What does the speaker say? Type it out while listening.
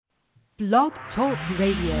Blog Talk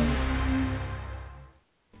Radio.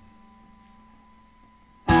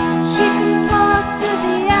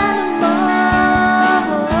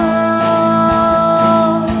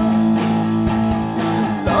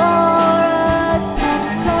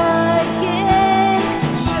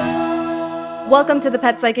 Welcome to the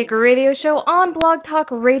Pet Psychic Radio Show on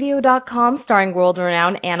blogtalkradio.com, starring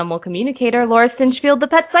world-renowned animal communicator Laura Stinchfield, the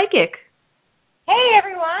Pet Psychic. Hey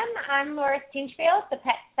everyone, I'm Laura Stinchfield, the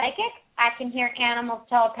Pet Psychic. I can hear animals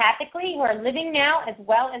telepathically who are living now as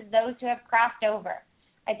well as those who have crossed over.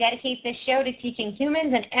 I dedicate this show to teaching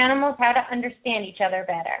humans and animals how to understand each other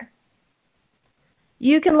better.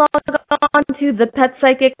 You can log on to the Pet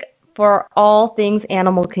Psychic for all things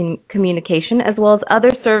animal communication, as well as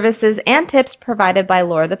other services and tips provided by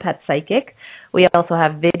Laura the Pet Psychic. We also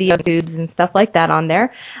have video tubes and stuff like that on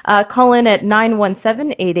there. Call in at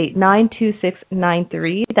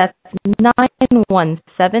 917-889-2693. That's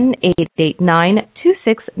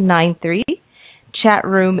 917-889-2693. Chat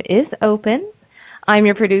room is open. I'm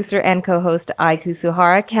your producer and co-host, Aiku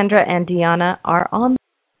Suhara. Kendra and Deanna are on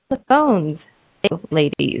the phones. Hey,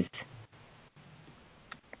 ladies.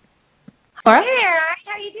 All right. Hey,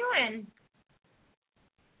 how you doing?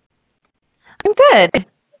 I'm good.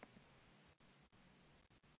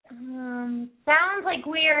 Sounds like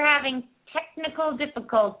we are having technical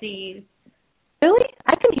difficulties. Really?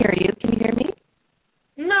 I can hear you. Can you hear me?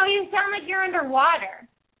 No, you sound like you're underwater.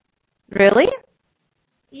 Really?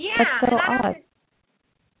 Yeah. That's so odd.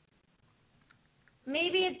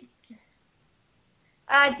 Maybe it's...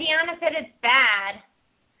 Deanna said it's bad.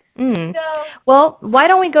 Mm. So, well, why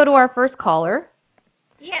don't we go to our first caller?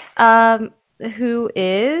 Yes. Who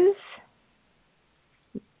is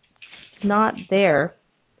not there,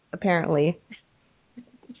 apparently.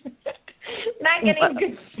 Not getting a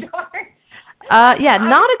good start. Yeah,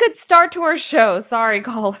 not a good start to our show. Sorry,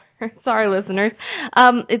 caller. Sorry, listeners.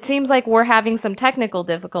 It seems like we're having some technical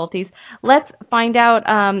difficulties. Let's find out,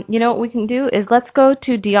 what we can do is let's go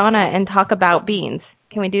to Deanna and talk about beans.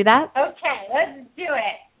 Can we do that? Okay, let's do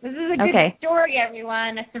it. This is a good story,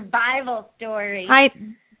 everyone, a survival story. Hi,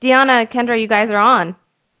 Deanna, Kendra, you guys are on.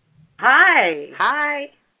 Hi.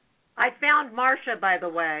 I found Marcia, by the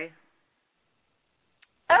way.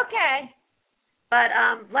 Okay. But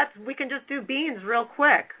we can just do beans real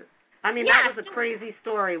quick. I mean, that was a crazy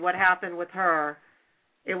story, what happened with her.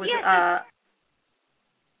 It was,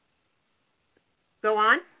 go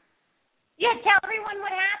on? Yeah, tell everyone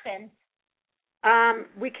what happened.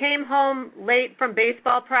 We came home late from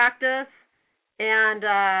baseball practice, and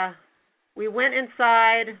we went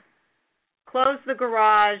inside, closed the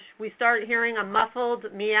garage. We started hearing a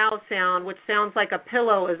muffled meow sound, which sounds like a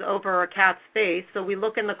pillow is over a cat's face. So we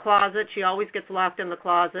look in the closet. She always gets locked in the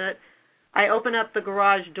closet. I open up the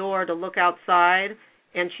garage door to look outside,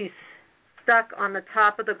 and she's stuck on the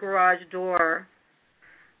top of the garage door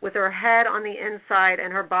with her head on the inside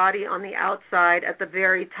and her body on the outside at the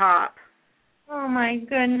very top. Oh, my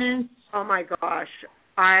goodness. Oh, my gosh.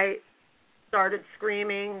 I started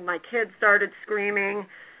screaming. My kids started screaming.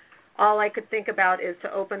 All I could think about is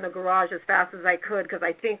to open the garage as fast as I could because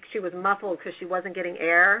I think she was muffled because she wasn't getting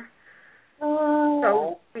air. Oh.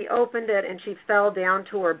 So we opened it, and she fell down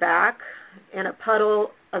to her back in a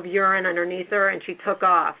puddle of urine underneath her, and she took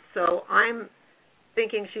off. So I'm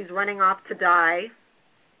thinking she's running off to die,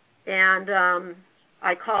 and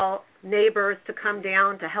I call neighbors to come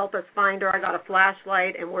down to help us find her. I got a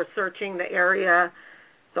flashlight, and we're searching the area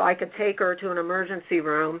so I could take her to an emergency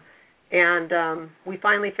room. And we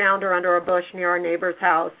finally found her under a bush near our neighbor's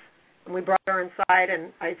house. And we brought her inside,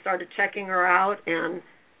 and I started checking her out, and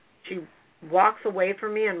she walks away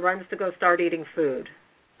from me and runs to go start eating food.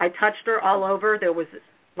 I touched her all over. There was,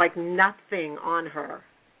 like, nothing on her.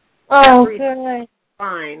 Oh, good.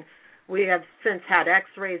 Fine. We have since had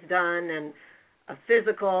x-rays done and a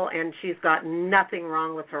physical, and she's got nothing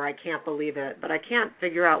wrong with her. I can't believe it. But I can't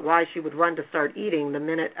figure out why she would run to start eating the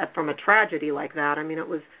minute from a tragedy like that. I mean, it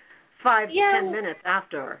was 5 to 10 minutes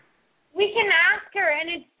after. We can ask her, and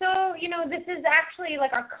it's so, this is actually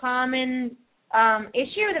like a common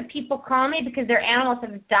issue that people call me because their animals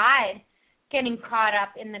have died getting caught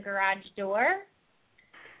up in the garage door.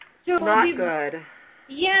 So not good.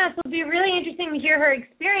 Yeah, so it'll be really interesting to hear her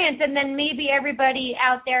experience, and then maybe everybody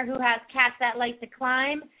out there who has cats that like to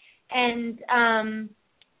climb and are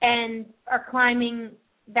climbing,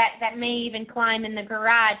 that may even climb in the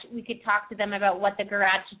garage, we could talk to them about what the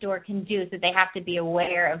garage door can do, so they have to be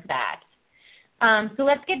aware of that. So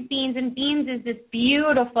let's get Beans, and Beans is this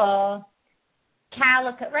beautiful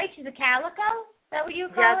calico, right? She's a calico? Is that what you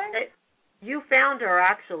call her? You found her,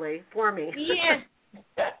 actually, for me. Yeah.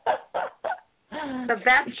 The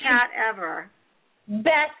best cat ever.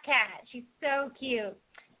 Best cat. She's so cute.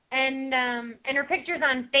 And her picture's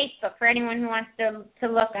on Facebook for anyone who wants to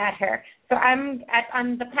look at her. So I'm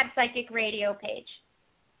on the Pet Psychic radio page.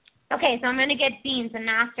 Okay, so I'm going to get Beans and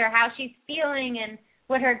ask her how she's feeling and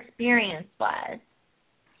what her experience was.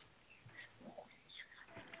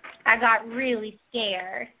 I got really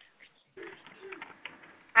scared.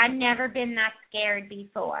 I've never been that scared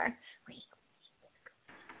before.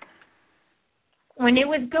 When it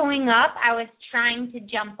was going up, I was trying to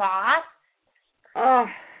jump off. Oh.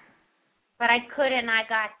 But I couldn't. I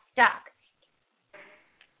got stuck.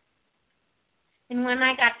 And when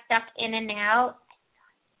I got stuck in and out,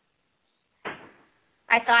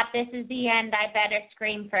 I thought, this is the end. I better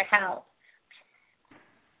scream for help.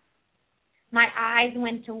 My eyes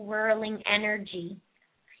went to whirling energy.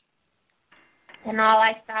 And all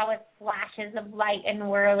I saw was flashes of light and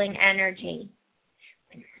whirling energy.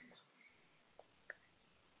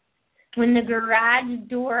 When the garage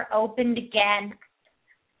door opened again,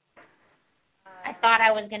 I thought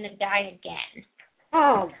I was going to die again.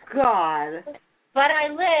 Oh, God. But I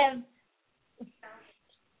lived.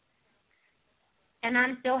 And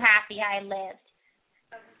I'm so happy I lived.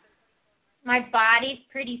 My body's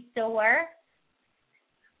pretty sore.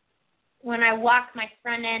 When I walk, my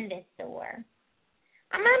front end is sore.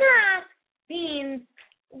 I'm going to ask Beans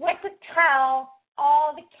what to tell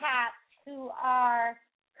all the cats who are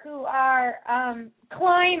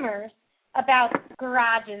climbers about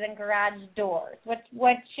garages and garage doors.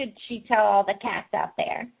 What should she tell all the cats out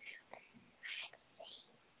there?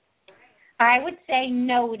 I would say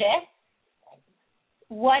notice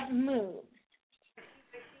what moves.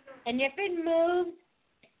 And if it moves,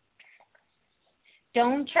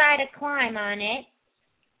 don't try to climb on it,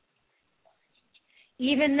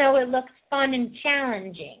 even though it looks fun and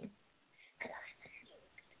challenging.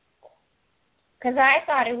 Because I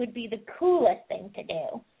thought it would be the coolest thing to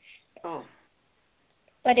do. Oh.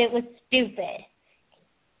 But it was stupid.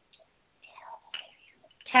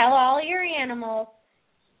 Tell all your animals,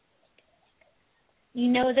 you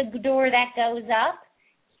know the door that goes up?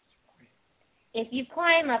 If you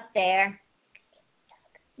climb up there,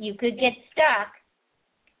 you could get stuck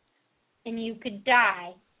and you could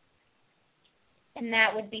die. And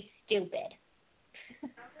that would be stupid.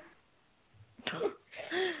 That's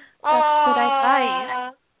good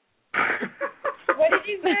advice. What did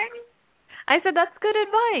you say? I said that's good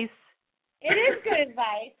advice. It is good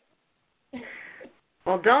advice.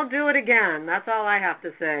 Well, don't do it again. That's all I have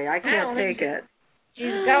to say. I can't take it.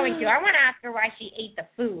 She's going to. I want to ask her why she ate the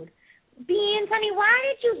food. Beans, honey, why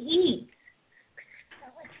did you eat?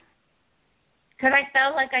 Because I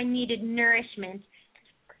felt like I needed nourishment.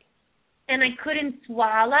 And I couldn't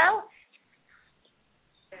swallow.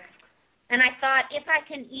 And I thought, if I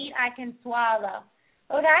can eat, I can swallow.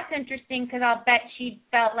 Oh, that's interesting, because I'll bet she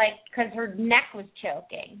felt like, because her neck was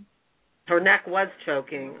choking. Her neck was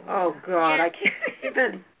choking. Oh, God, I can't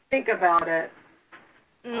even think about it.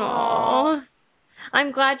 Aww.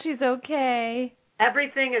 I'm glad she's okay.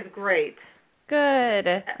 Everything is great.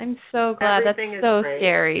 Good. I'm so glad. Everything That's so great.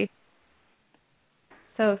 scary.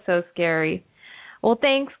 So scary. Well,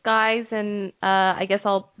 thanks, guys, and I guess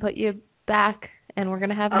I'll put you back, and we're going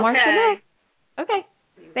to have Marsha next. Okay.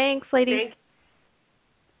 Thanks, ladies.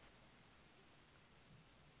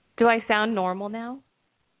 Do I sound normal now?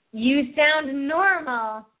 You sound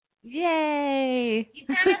normal. Yay. You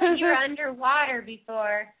sounded like you were underwater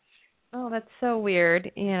before. Oh, that's so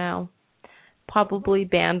weird. Probably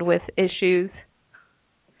bandwidth issues.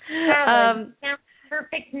 Sounds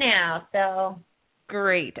perfect now, so.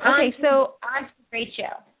 Great. Okay, so on to the great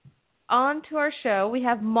show. On to our show, we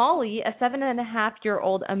have Molly, a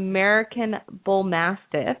 7.5-year-old American Bull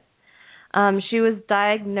Mastiff. She was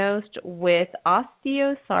diagnosed with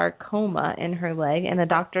osteosarcoma in her leg, and the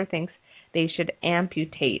doctor thinks they should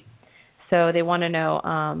amputate. So they want to know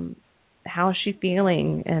how she's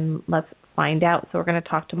feeling, and let's find out. So we're going to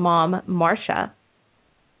talk to Mom, Marsha.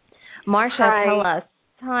 Marsha, Hi. Tell us.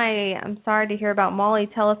 Hi, I'm sorry to hear about Molly.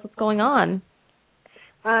 Tell us what's going on.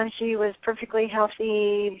 She was perfectly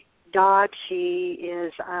healthy dog. She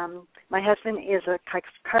is, my husband is a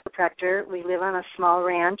chiropractor. We live on a small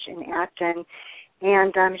ranch in Acton.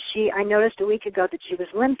 And I noticed a week ago that she was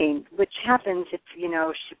limping, which happens if,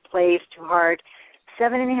 she plays too hard.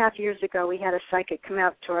 7.5 years ago, we had a psychic come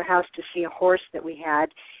out to our house to see a horse that we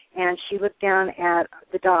had. And she looked down at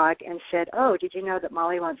the dog and said, "Oh, did you know that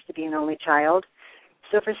Molly wants to be an only child?"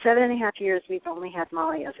 So for 7.5 years, we've only had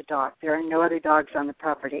Molly as a dog. There are no other dogs on the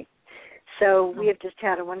property. So we have just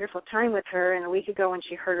had a wonderful time with her. And a week ago when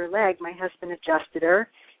she hurt her leg, my husband adjusted her,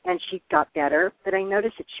 and she got better, but I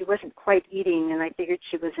noticed that she wasn't quite eating, and I figured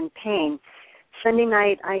she was in pain. Sunday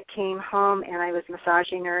night, I came home, and I was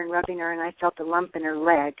massaging her and rubbing her, and I felt a lump in her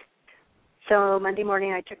leg. So Monday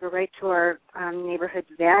morning, I took her right to our neighborhood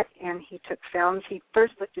vet, and he took films. He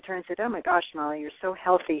first looked at her and said, "Oh, my gosh, Molly, you're so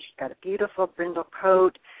healthy. She's got a beautiful brindle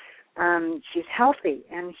coat. She's healthy."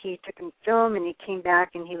 And he took him film, and he came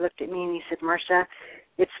back, and he looked at me, and he said, "Marcia,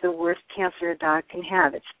 it's the worst cancer a dog can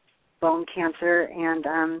have. It's bone cancer."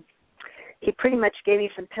 And he pretty much gave me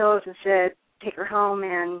some pills and said, "Take her home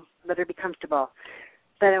and let her be comfortable."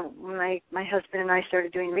 But when my husband and I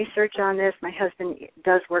started doing research on this, my husband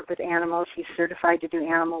does work with animals. He's certified to do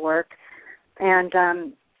animal work.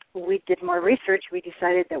 And we did more research. We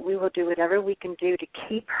decided that we will do whatever we can do to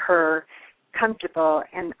keep her comfortable,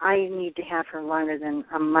 and I need to have her longer than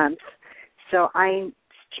a month. So I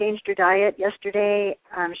changed her diet yesterday.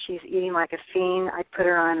 She's eating like a fiend. I put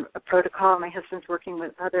her on a protocol. My husband's working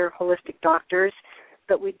with other holistic doctors.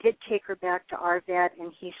 But we did take her back to our vet,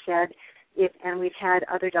 and he said, and we've had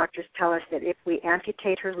other doctors tell us that if we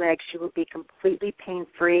amputate her leg, she will be completely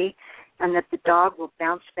pain-free, and that the dog will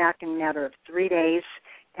bounce back in a matter of 3 days,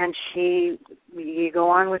 and you go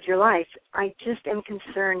on with your life. I just am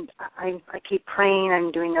concerned. I keep praying.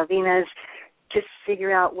 I'm doing novenas to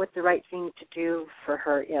figure out what the right thing to do for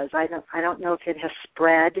her is. I don't know if it has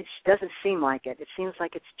spread. It doesn't seem like it. It seems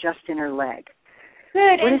like it's just in her leg.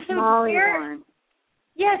 Good. What and is so Molly on?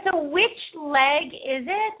 Yeah, so which leg is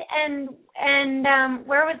it, and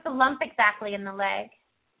where was the lump exactly in the leg?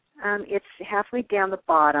 It's halfway down the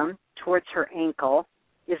bottom towards her ankle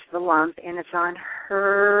is the lump, and it's on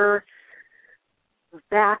her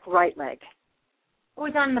back right leg. Oh,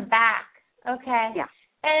 it's on the back. Okay. Yeah.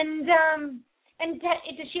 And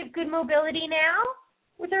does she have good mobility now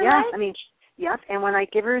with her Yeah, leg? I mean, yep. And when I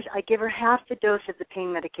give her half the dose of the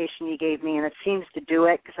pain medication you gave me, and it seems to do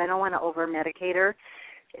it because I don't want to over-medicate her.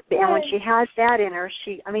 And when she has that in her,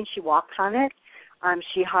 she walks on it.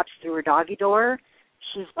 She hops through her doggy door.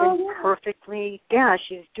 She's been perfectly,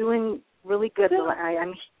 she's doing really good. I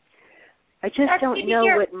just don't know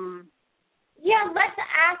what. Yeah, let's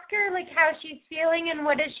ask her like how she's feeling and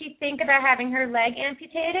what does she think about having her leg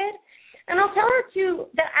amputated. And I'll tell her too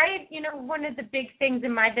that one of the big things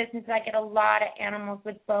in my business, I get a lot of animals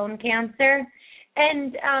with bone cancer,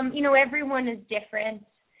 and everyone is different.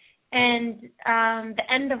 And the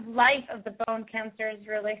end of life of the bone cancer is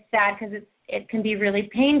really sad because it can be really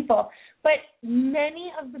painful. But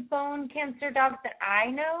many of the bone cancer dogs that I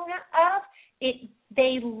know of,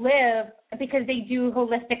 they live, because they do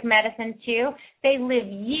holistic medicine too, they live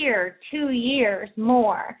 2 years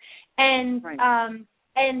more. And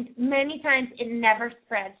and many times it never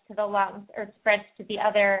spreads to the lungs or it spreads to the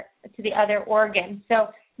other organs. So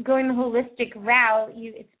going the holistic route,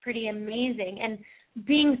 it's pretty amazing. And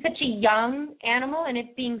being such a young animal and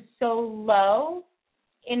it being so low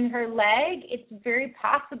in her leg, it's very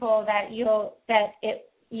possible that you'll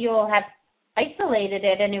have isolated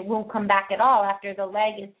it and it won't come back at all after the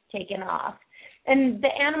leg is taken off. And the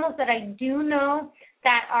animals that I do know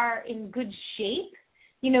that are in good shape,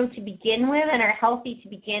 to begin with and are healthy to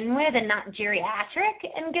begin with and not geriatric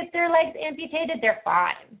and get their legs amputated, they're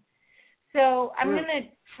fine. So I'm going to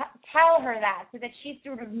tell her that so that she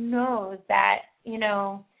sort of knows that,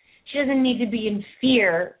 she doesn't need to be in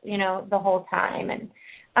fear, the whole time.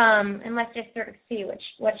 And let's just sort of see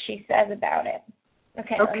what she says about it.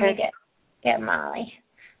 Okay. Let me get Molly.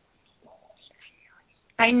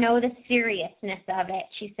 I know the seriousness of it,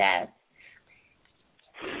 she says.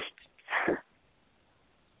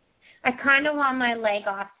 I kind of want my leg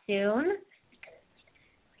off soon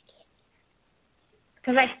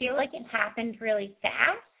because I feel like it happened really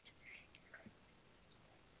fast.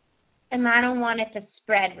 And I don't want it to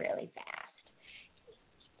spread really fast.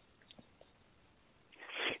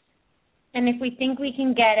 And if we think we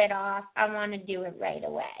can get it off, I want to do it right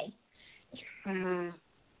away. Mm-hmm.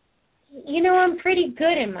 I'm pretty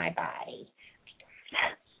good in my body.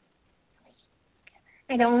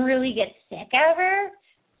 I don't really get sick ever.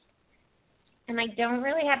 And I don't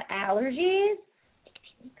really have allergies.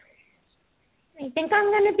 I think I'm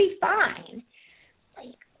going to be fine.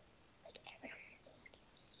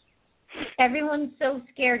 Everyone's so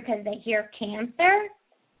scared because they hear cancer.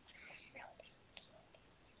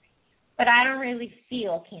 But I don't really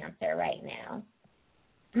feel cancer right now.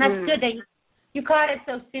 And that's good that you caught it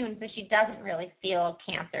so soon, so she doesn't really feel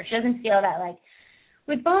cancer. She doesn't feel that, like,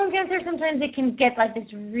 with bone cancer, sometimes it can get, like,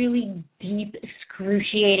 this really deep,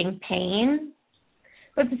 excruciating pain.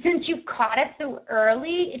 But since you caught it so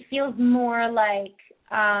early, it feels more like,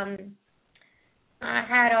 how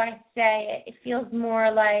do I say it? It feels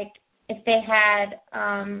more like if they had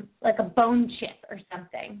like a bone chip or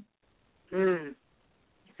something.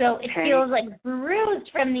 So it feels like bruised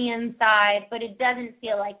from the inside, but it doesn't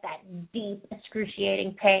feel like that deep,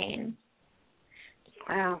 excruciating pain.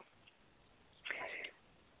 Wow.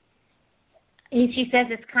 And she says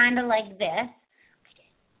it's kind of like this.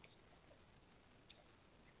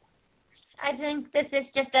 I think this is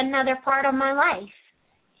just another part of my life.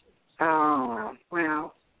 Oh,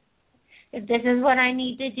 wow. If this is what I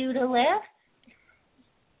need to do to live,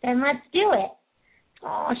 then let's do it.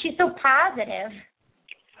 Oh, she's so positive.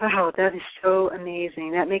 Wow, that is so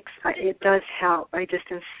amazing. That makes, it does help. I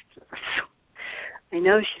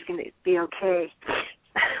know she's going to be okay.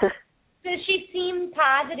 Does she seem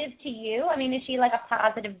positive to you? I mean, is she like a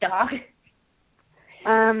positive dog?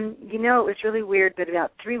 You know, it was really weird, but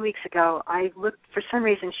about 3 weeks ago, I looked, for some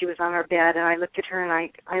reason she was on our bed, and I looked at her,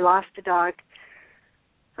 and I lost a dog,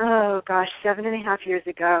 7.5 years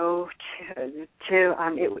ago.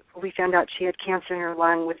 We found out she had cancer in her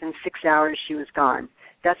lung. Within 6 hours, she was gone.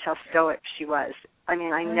 That's how stoic she was. I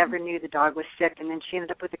mean, I never knew the dog was sick, and then she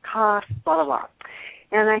ended up with a cough, blah, blah, blah.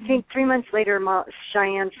 And I think 3 months later,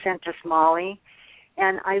 Cheyenne sent us Molly.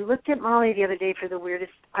 And I looked at Molly the other day for the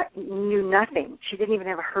weirdest, I knew nothing. She didn't even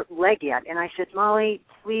have a hurt leg yet. And I said, Molly,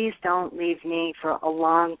 please don't leave me for a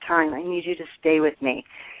long time. I need you to stay with me.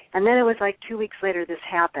 And then it was like 2 weeks later this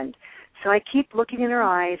happened. So I keep looking in her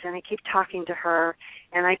eyes, and I keep talking to her,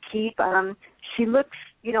 and I keep, she looks,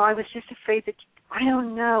 you know, I was just afraid that, I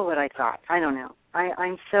don't know what I thought. I don't know.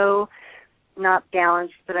 I'm so not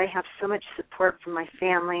balanced, but I have so much support from my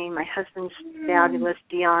family. My husband's fabulous,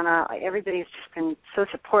 Deanna. Everybody's just been so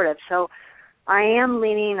supportive. So I am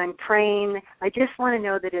leaning, I'm praying. I just want to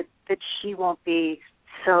know that she won't be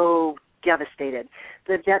so devastated.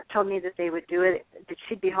 The vet told me that they would do it, that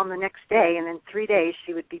she'd be home the next day, and in 3 days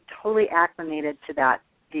she would be totally acclimated to that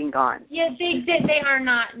being gone. Yeah, they are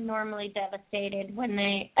not normally devastated when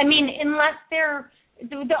they, I mean, unless they're,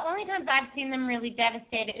 the only times I've seen them really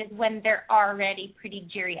devastated is when they're already pretty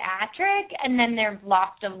geriatric and then they've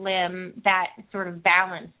lost a limb that sort of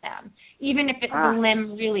balanced them. Even if the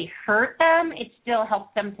limb really hurt them, it still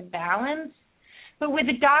helps them to balance. But with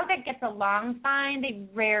a dog that gets along fine, they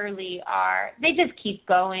rarely are. They just keep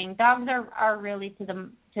going. Dogs are really to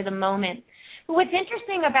the moment. But what's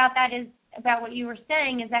interesting about that is, about what you were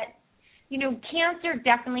saying, is that, you know, cancer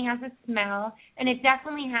definitely has a smell, and it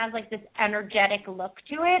definitely has like this energetic look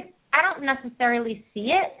to it. I don't necessarily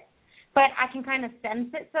see it, but I can kind of sense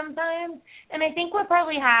it sometimes. And I think what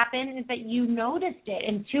probably happened is that you noticed it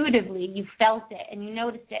intuitively. You felt it, and you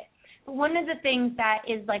noticed it. But one of the things that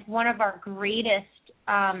is like one of our greatest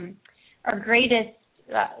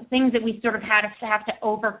things that we sort of have to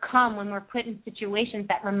overcome when we're put in situations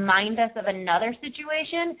that remind us of another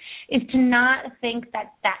situation is to not think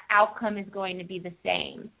that outcome is going to be the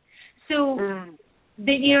same. So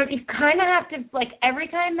that, you know, you kind of have to, like, every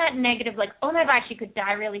time that negative, like, oh my gosh, she could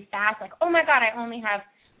die really fast, like, oh my God, I only have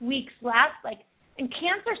weeks left, like, and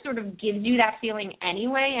cancer sort of gives you that feeling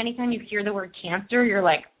anyway. Anytime you hear the word cancer, you're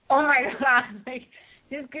like, oh my God, like,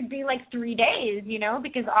 this could be like 3 days, you know,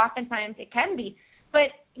 because oftentimes it can be.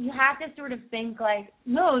 But you have to sort of think like,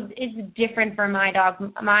 no, it's different for my dog.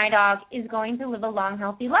 My dog is going to live a long,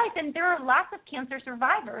 healthy life. And there are lots of cancer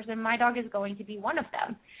survivors, and my dog is going to be one of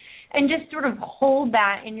them. And just sort of hold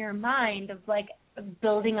that in your mind of like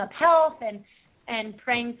building up health and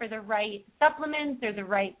praying for the right supplements or the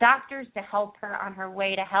right doctors to help her on her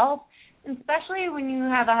way to health. And especially when you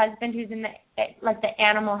have a husband who's in the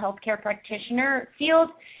animal healthcare practitioner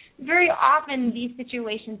field, very often these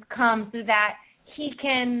situations come so that he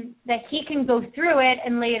can go through it,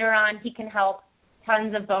 and later on he can help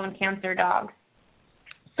tons of bone cancer dogs.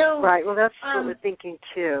 So right. Well, that's what we're thinking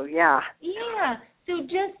too. Yeah. Yeah. So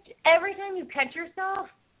just every time you catch yourself,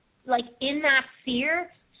 like in that fear,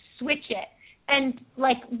 switch it. And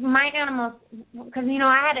like my animals, because you know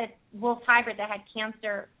I had a wolf hybrid that had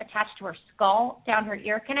cancer attached to her skull down her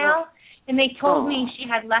ear canal, and they told me she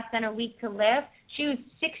had less than a week to live. She was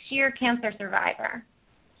a 6-year cancer survivor.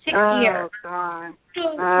 6 years. Oh, God.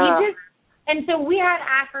 So we had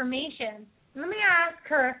affirmations. Let me ask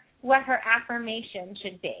her what her affirmation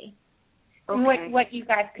should be. Okay. And what you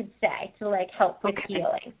guys could say to like help with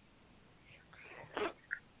healing.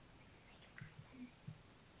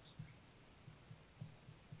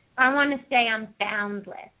 I want to say I'm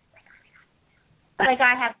boundless. Like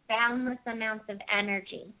I have boundless amounts of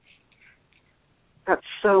energy. That's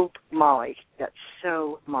so Molly. That's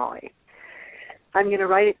so Molly. I'm going to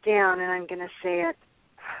write it down, and I'm going to say it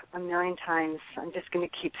a million times. I'm just going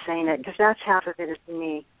to keep saying it, because that's half of it is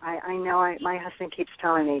me. I know my husband keeps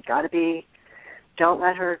telling me, got to be Don't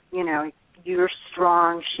let her, you're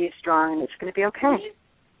strong, she's strong, and it's going to be okay.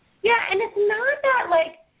 Yeah, and it's not that,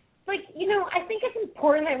 like, I think it's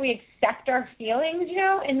important that we accept our feelings,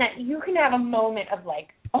 and that you can have a moment of, like,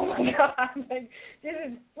 oh, my God, like, this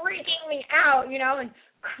is freaking me out, and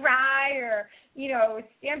cry or,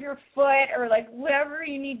 stamp your foot or, like, whatever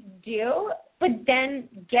you need to do, but then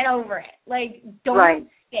get over it. Like, don't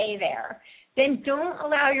stay there. Then don't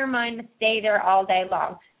allow your mind to stay there all day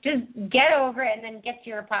long. Just get over it and then get to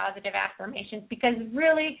your positive affirmations, because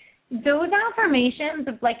really those affirmations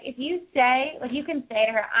of, like, if you say, like, you can say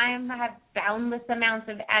to her, I have boundless amounts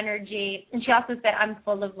of energy, and she also said, I'm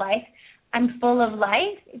full of life. I'm full of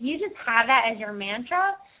life. If you just have that as your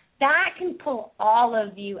mantra, that can pull all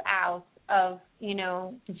of you out of,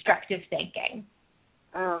 destructive thinking.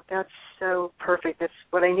 Oh, that's so perfect. That's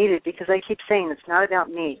what I needed, because I keep saying it's not about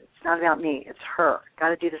me. It's not about me. It's her. Got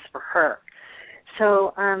to do this for her.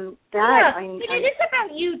 So but it is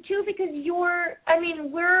about you too, because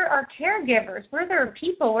we're our caregivers. We're their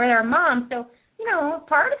people. We're their moms. So,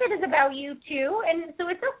 part of it is about you too. And so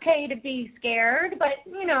it's okay to be scared, but,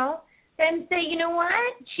 then say, you know what,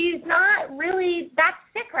 she's not really that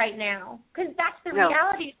sick right now, because that's the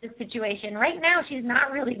reality of the situation. Right now she's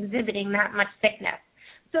not really exhibiting that much sickness.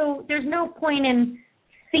 So there's no point in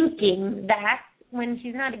thinking that when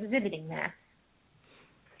she's not exhibiting that.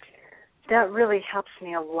 That really helps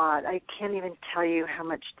me a lot. I can't even tell you how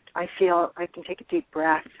much I feel. I can take a deep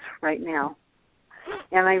breath right now.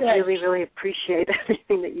 And I really, really appreciate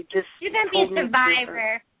everything that you just You're going to be a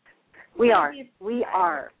survivor. We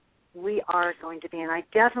are going to be, and I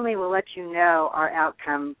definitely will let you know our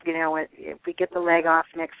outcome. If we get the leg off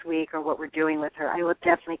next week or what we're doing with her, I will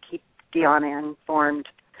definitely keep Deanna informed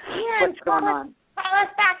what's going on. Call us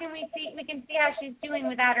back and we can see how she's doing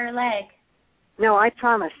without her leg. No, I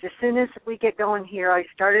promise. As soon as we get going here, I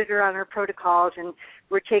started her on her protocols, and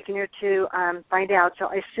we're taking her to find out. So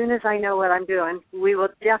as soon as I know what I'm doing, we will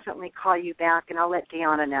definitely call you back, and I'll let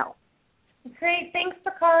Deanna know. Great. Thanks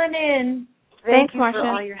for calling in. Thank you Marcia. for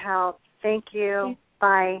all your help. Thank you.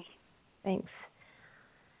 Bye. Thanks.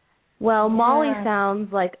 Well, Molly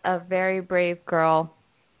sounds like a very brave girl.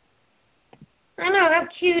 I know. How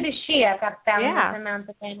cute is she? I've got boundless amounts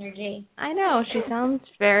of energy. I know. She sounds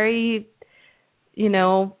very,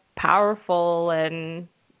 powerful, and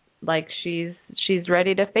like she's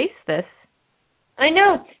ready to face this. I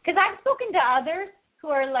know, because I've spoken to others who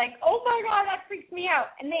are like, oh, my God, that freaks me out.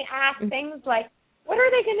 And they ask things like, what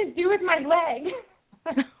are they going to do with my leg?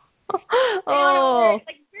 Oh.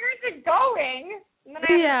 Like, where's it going? And then I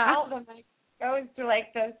have to tell them, it goes to,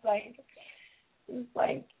 like, this,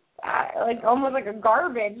 like almost like a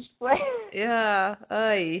garbage place. Yeah.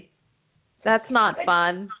 Ay. That's not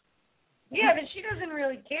fun. Yeah, but she doesn't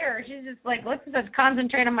really care. She's just like, let's just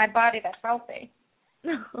concentrate on my body that's healthy.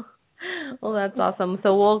 Well, that's awesome.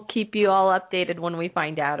 So we'll keep you all updated when we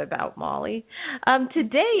find out about Molly.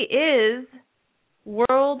 Today is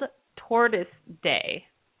World Tortoise Day.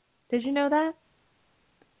 Did you know that?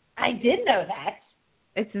 I did know that.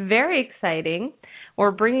 It's very exciting.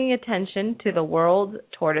 We're bringing attention to the world's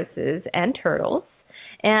tortoises and turtles.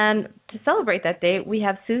 And to celebrate that day, we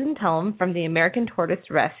have Susan Tellum from the American Tortoise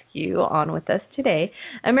Rescue on with us today.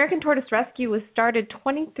 American Tortoise Rescue was started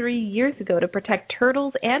 23 years ago to protect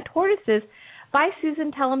turtles and tortoises by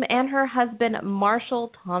Susan Tellum and her husband,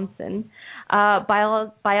 Marshall Thompson.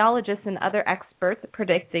 Biologists and other experts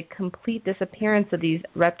predict the complete disappearance of these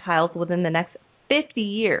reptiles within the next 50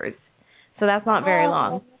 years. So that's not very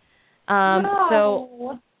long.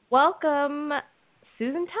 So welcome,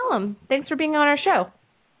 Susan Tellum. Thanks for being on our show.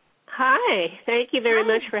 Hi. Thank you very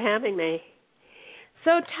much for having me.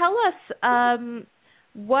 So tell us,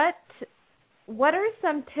 what are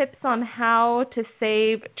some tips on how to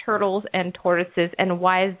save turtles and tortoises, and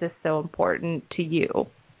why is this so important to you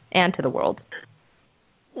and to the world?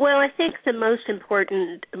 Well, I think the most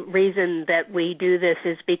important reason that we do this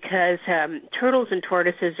is because turtles and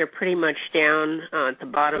tortoises are pretty much down at the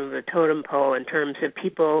bottom of the totem pole in terms of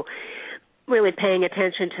people really paying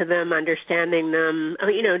attention to them, understanding them.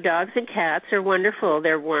 Dogs and cats are wonderful.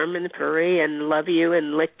 They're warm and furry and love you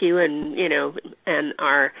and lick you and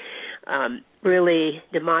are really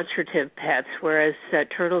demonstrative pets, whereas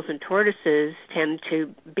turtles and tortoises tend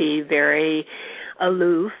to be very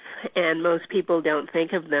aloof, and most people don't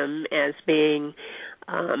think of them as being,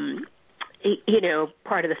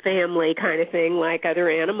 part of the family kind of thing like other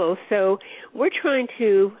animals. So we're trying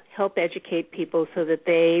to help educate people so that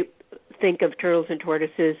they think of turtles and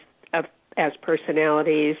tortoises as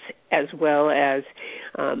personalities as well as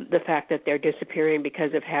the fact that they're disappearing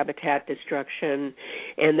because of habitat destruction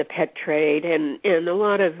and the pet trade and a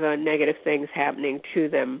lot of negative things happening to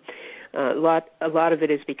them. A lot of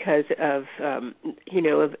it is because of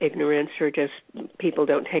of ignorance, or just people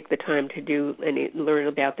don't take the time to learn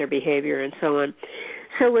about their behavior and so on.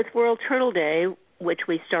 So with World Turtle Day, which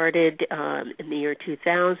we started in the year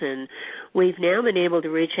 2000, we've now been able to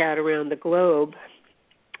reach out around the globe.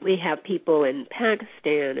 We have people in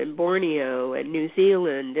Pakistan and Borneo and New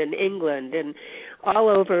Zealand and England and all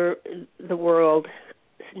over the world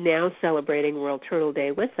now celebrating World Turtle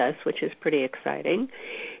Day with us, which is pretty exciting.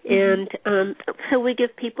 And so we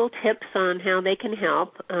give people tips on how they can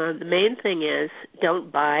help. The main thing is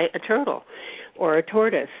don't buy a turtle or a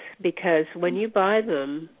tortoise, because when you buy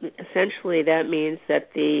them, essentially that means that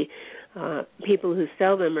the people who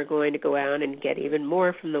sell them are going to go out and get even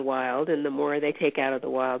more from the wild, and the more they take out of the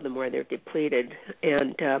wild, the more they're depleted.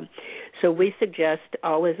 And so we suggest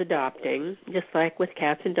always adopting, just like with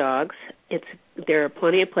cats and dogs. There are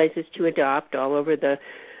plenty of places to adopt all over the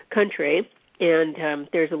country, and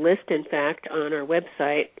there's a list, in fact, on our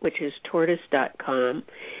website, which is tortoise.com.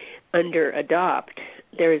 Under Adopt,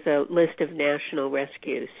 there's a list of national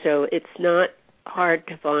rescues, so it's not hard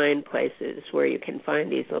to find places where you can find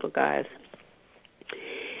these little guys.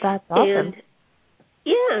 That's awesome.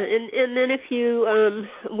 And then if you,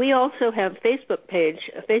 we also have a Facebook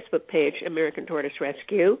page, American Tortoise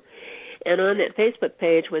Rescue, and on that Facebook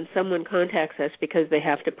page, when someone contacts us because they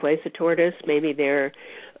have to place a tortoise, maybe they're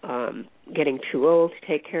getting too old to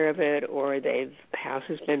take care of it, or house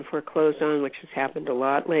has been foreclosed on, which has happened a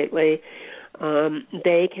lot lately,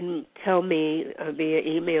 they can tell me via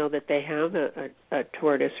email that they have a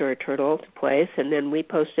tortoise or a turtle to place, and then we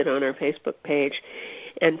post it on our Facebook page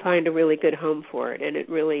and find a really good home for it. And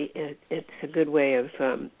it's a good way of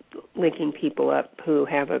linking people up who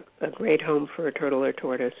have a great home for a turtle or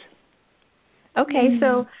tortoise. Okay,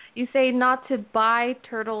 so you say not to buy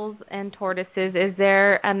turtles and tortoises. Is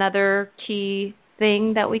there another key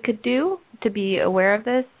thing that we could do to be aware of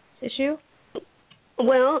this issue?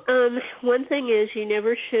 Well, one thing is you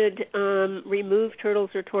never should remove turtles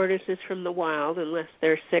or tortoises from the wild unless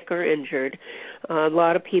they're sick or injured. A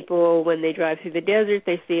lot of people, when they drive through the desert,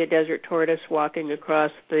 they see a desert tortoise walking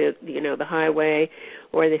across the highway,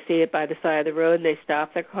 or they see it by the side of the road, and they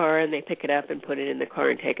stop their car and they pick it up and put it in the car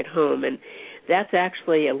and take it home. And that's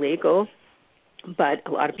actually illegal, but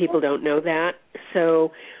a lot of people don't know that.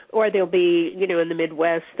 So, or there'll be, in the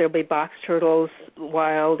Midwest, there'll be box turtles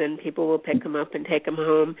wild, and people will pick them up and take them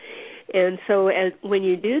home. And so when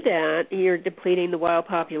you do that, you're depleting the wild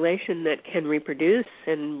population that can reproduce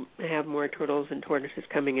and have more turtles and tortoises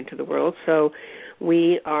coming into the world. So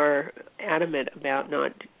we are adamant about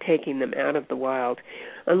not taking them out of the wild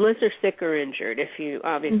unless they're sick or injured. If you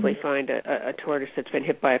obviously find a tortoise that's been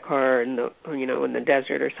hit by a car in the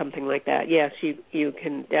desert or something like that, yes, you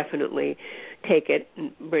can definitely take it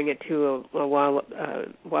and bring it to a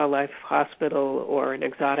wildlife hospital or an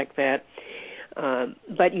exotic vet.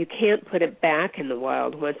 But you can't put it back in the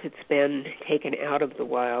wild once it's been taken out of the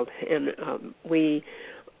wild. And we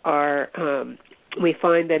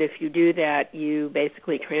find that if you do that, you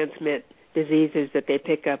basically transmit diseases that they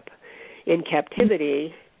pick up in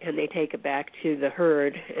captivity, and they take it back to the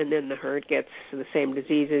herd, and then the herd gets the same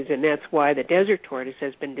diseases, and that's why the desert tortoise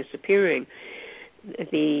has been disappearing.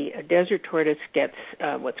 The desert tortoise gets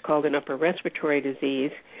what's called an upper respiratory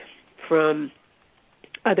disease from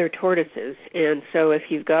other tortoises. And so if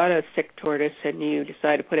you've got a sick tortoise and you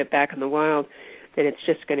decide to put it back in the wild, then it's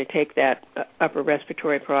just going to take that upper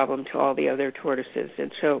respiratory problem to all the other tortoises.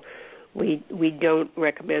 And so we don't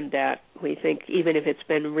recommend that. We think even if it's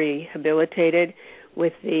been rehabilitated,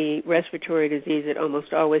 with the respiratory disease, it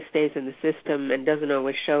almost always stays in the system and doesn't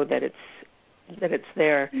always show that it's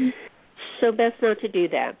there. So best not to do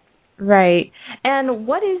that. Right. And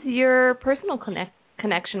what is your personal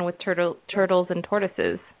connection with turtles and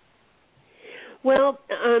tortoises? Well,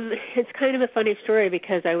 it's kind of a funny story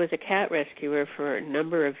because I was a cat rescuer for a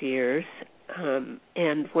number of years,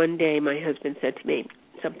 and one day my husband said to me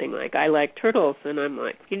something like, "I like turtles," and I'm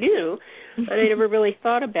like, "You do?" And I never really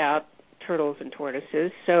thought about turtles and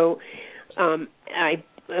tortoises, so I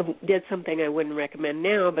did something I wouldn't recommend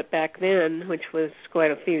now, but back then, which was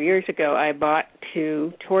quite a few years ago, I bought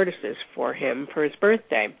 2 tortoises for him for his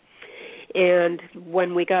birthday. And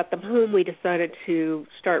when we got them home, we decided to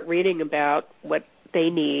start reading about what they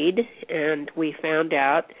need, and we found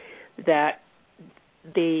out that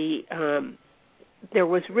there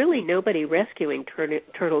was really nobody rescuing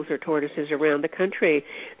turtles or tortoises around the country.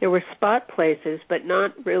 There were spot places, but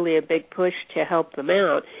not really a big push to help them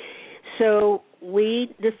out. So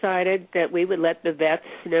we decided that we would let the vets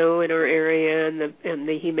know in our area and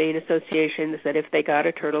the Humane Associations that if they got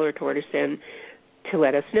a turtle or tortoise in, to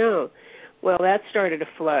let us know. Well, that started a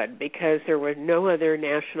flood because there was no other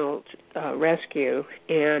national rescue,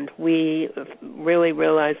 and we really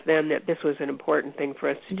realized then that this was an important thing for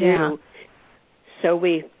us to do. So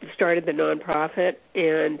we started the nonprofit,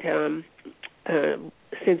 and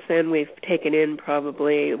since then we've taken in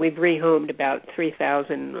we've rehomed about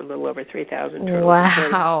 3,000, a little over 3,000 turtles.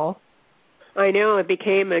 Wow. I know, it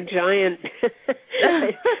became a giant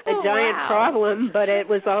problem, but it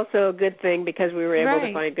was also a good thing because we were able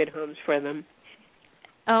to find good homes for them.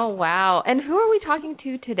 Oh, wow. And who are we talking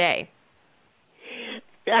to today?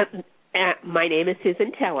 My name is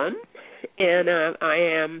Susan Tellum, and I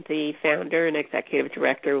am the founder and executive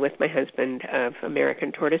director with my husband of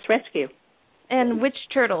American Tortoise Rescue. And which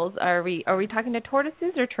turtles are we? Are we talking to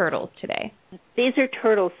tortoises or turtles today? These are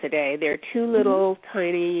turtles today. They're two little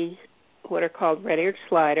tiny, what are called red-eared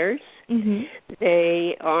sliders. Mm-hmm.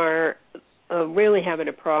 They are really having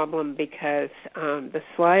a problem because the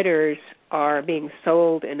sliders are being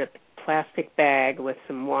sold in a plastic bag with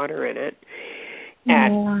some water in it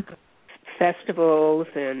at festivals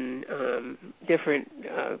and different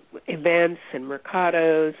events and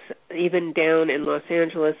mercados, even down in Los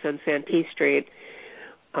Angeles on Santee Street.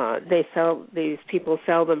 These people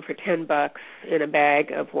sell them for $10 in a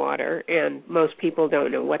bag of water, and most people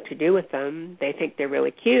don't know what to do with them. They think they're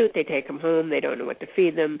really cute. They take them home. They don't know what to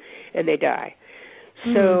feed them, and they die.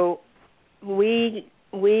 Mm-hmm. So we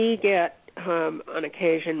get, on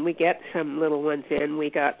occasion, we get some little ones in. We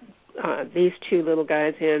got these two little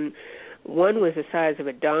guys in. One was the size of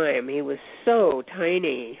a dime. He was so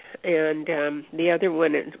tiny, and the other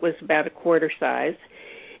one was about a quarter size.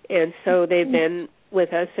 And so they've been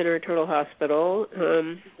with us in our turtle hospital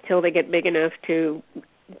till they get big enough to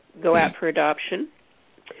go out for adoption.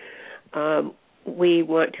 We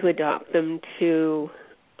want to adopt them to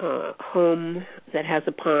a home that has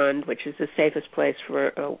a pond, which is the safest place for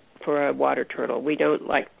a water turtle. We don't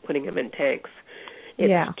like putting them in tanks.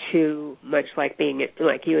 It's too much like being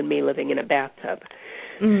like you and me living in a bathtub.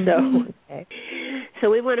 Mm-hmm. So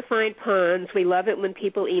we want to find ponds. We love it when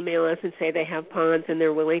people email us and say they have ponds and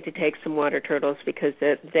they're willing to take some water turtles because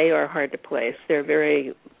they are hard to place. They're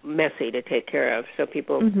very messy to take care of, so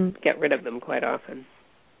people get rid of them quite often.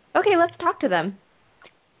 Okay, let's talk to them.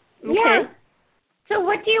 Okay. Yeah. So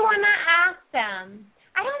what do you want to ask them?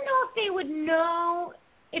 I don't know if they would know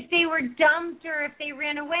if they were dumped or if they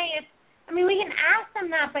ran away. We can ask them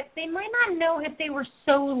that, but they might not know if they were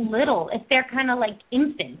so little, if they're kind of like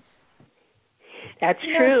infants. That's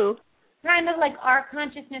true. Kind of like our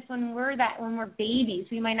consciousness when we're babies,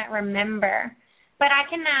 we might not remember. But I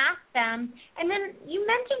can ask them. And then you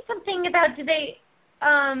mentioned something about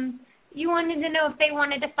you wanted to know if they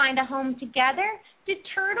wanted to find a home together. Do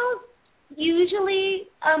turtles usually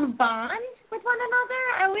bond with one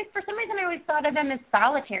another? For some reason, I always thought of them as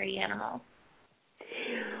solitary animals.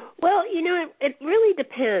 Well, it really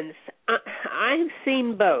depends. I've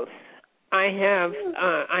seen both. I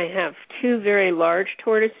have two very large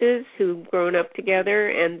tortoises who've grown up together,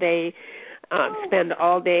 and they spend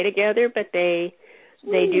all day together. But they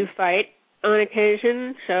do fight on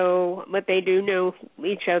occasion. But they do know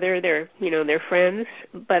each other. They're friends.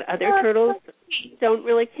 But other turtles don't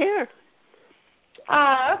really care.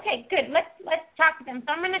 Okay, good. Let's talk to them.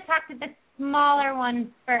 So I'm going to talk to the smaller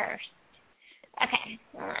one first. Okay,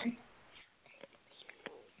 hold on.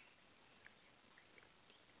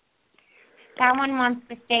 That one wants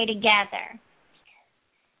to stay together.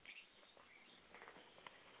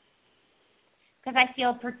 Because I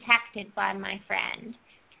feel protected by my friend.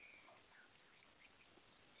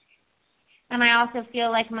 And I also feel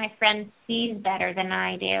like my friend sees better than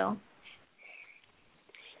I do.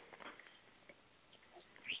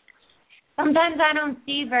 Sometimes I don't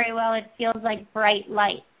see very well. It feels like bright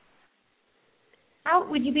light. How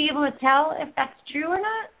would you be able to tell if that's true or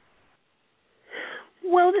not?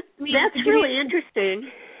 Well, that's really interesting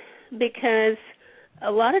because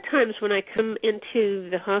a lot of times when I come into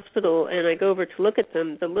the hospital and I go over to look at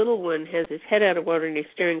them, the little one has his head out of water and he's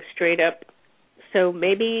staring straight up. So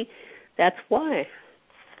maybe that's why.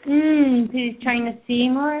 He's trying to see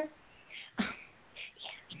more?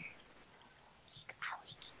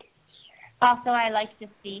 Also, I like to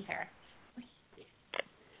see her.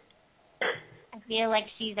 I feel like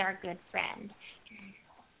she's our good friend.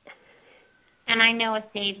 And I know a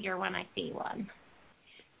savior when I see one.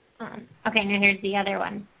 Okay, now here's the other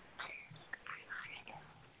one.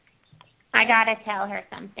 I gotta tell her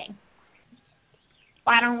something.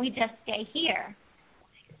 Why don't we just stay here?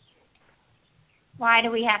 Why do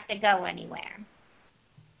we have to go anywhere?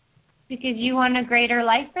 because you want a greater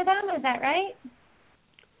life for them. Is that right?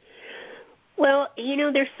 Well,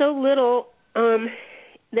 they're so little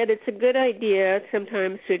that it's a good idea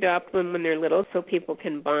sometimes to adopt them when they're little so people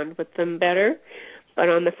can bond with them better. But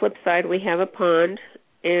on the flip side, we have a pond,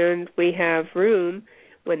 and we have room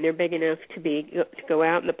when they're big enough to go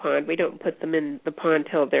out in the pond. We don't put them in the pond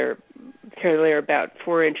till they're about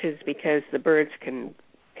 4 inches because the birds can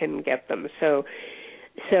get them. So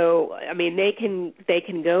I mean, they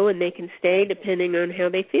can go and they can stay depending on how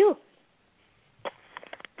they feel.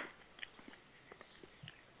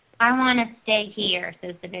 I want to stay here,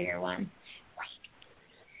 says the bigger one.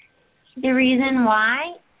 The reason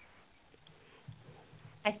why?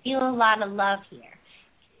 I feel a lot of love here.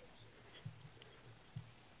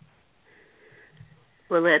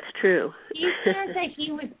 Well, that's true. He says that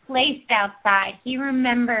he was placed outside. He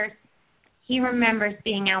remembers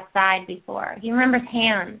being outside before. He remembers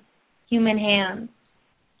hands, human hands.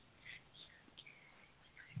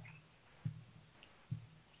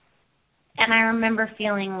 And I remember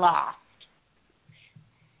feeling lost.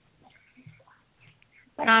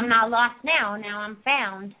 But I'm not lost now. Now I'm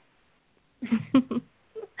found.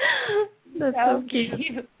 That's so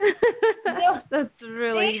cute. That's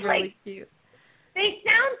really cute. They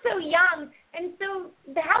sound so young. And so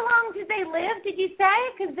how long did they live, did you say?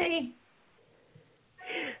 Because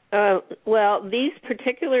well, these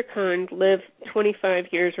particular kind live 25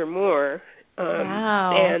 years or more.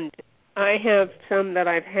 Wow. And I have some that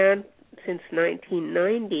I've had since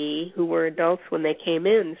 1990 who were adults when they came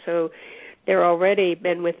in. So they're already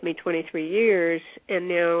been with me 23 years, and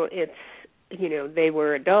now it's, they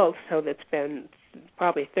were adults, so that's been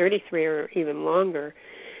probably 33 or even longer.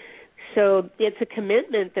 So it's a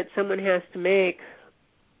commitment that someone has to make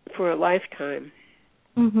for a lifetime.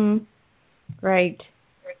 Mhm. Right.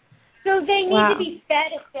 So they need to be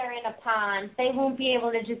fed if they're in a pond. They won't be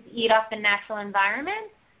able to just eat off the natural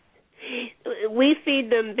environment? We feed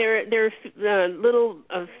them. They're little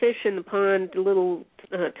fish in the pond, little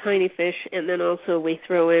tiny fish, and then also we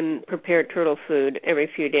throw in prepared turtle food every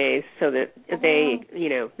few days so that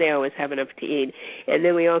they always have enough to eat. And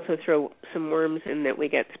then we also throw some worms in that we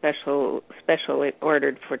get specially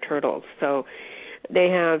ordered for turtles. So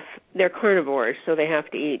they're carnivores, so they have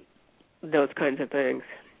to eat those kinds of things.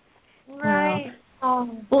 Right. Wow.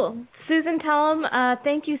 Well, Susan, tell them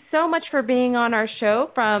thank you so much for being on our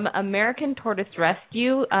show from American Tortoise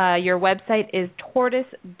Rescue. Your website is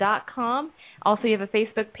tortoise.com. Also, you have a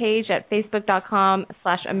Facebook page at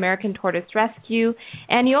facebook.com/American Tortoise Rescue.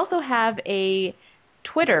 And you also have a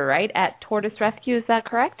Twitter, right, at Tortoise Rescue. Is that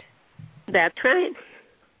correct? That's right.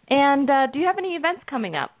 And do you have any events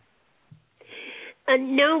coming up?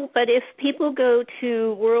 No, but if people go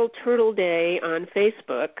to World Turtle Day on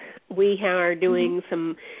Facebook, we are doing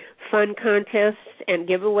some fun contests and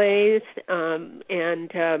giveaways,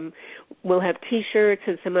 and we'll have T-shirts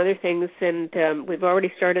and some other things, and we've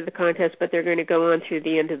already started the contest, but they're going to go on through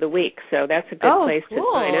the end of the week, so that's a good place to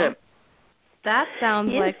sign up. That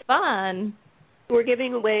sounds like fun. We're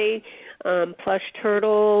giving away plush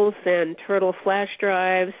turtles and turtle flash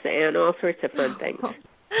drives and all sorts of fun things.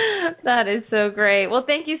 That is so great. Well,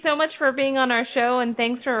 thank you so much for being on our show, and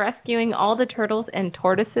thanks for rescuing all the turtles and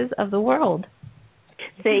tortoises of the world.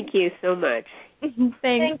 Thank you so much.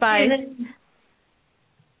 Thanks, bye.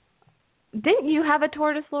 Didn't you have a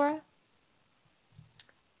tortoise, Laura?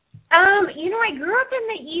 I grew up in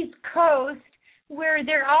the East Coast where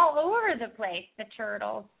they're all over the place, the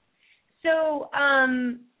turtles. So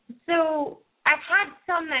I've had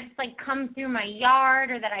some that's like come through my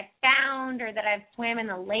yard or that I found or that I've swam in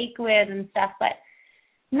the lake with and stuff, but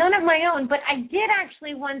none of my own. But I did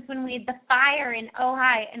actually once when we had the fire in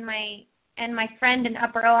Ojai and my friend in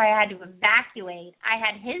Upper Ojai had to evacuate. I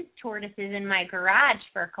had his tortoises in my garage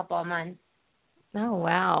for a couple of months. Oh,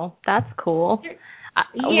 wow. That's cool.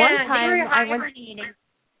 One time they were hibernating.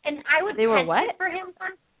 And I would pet sit for him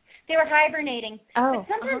once. They were hibernating. But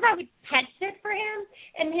sometimes I would pet sit for him,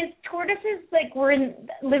 and his tortoises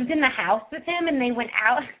lived in the house with him, and they went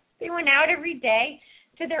out. They went out every day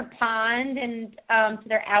to their pond and to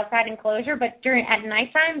their outside enclosure. But at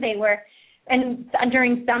nighttime they were, and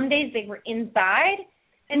during some days they were inside,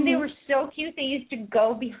 and they were so cute. They used to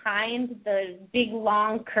go behind the big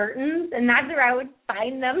long curtains, and that's where I would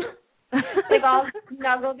find them. All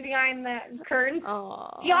snuggled behind the curtains.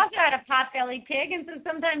 Aww. He also had a potbelly pig, and so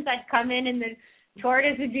sometimes I'd come in and the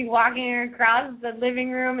tortoise would be walking across the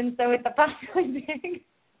living room, and so would the potbelly pig.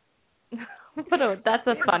 That's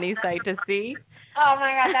a funny sight to see. Oh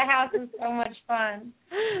my God, that house is so much fun.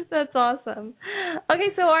 That's awesome.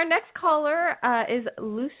 Okay, so our next caller is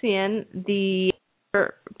Lucien, the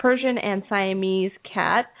Persian and Siamese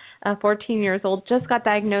cat, 14 years old, just got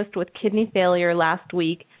diagnosed with kidney failure last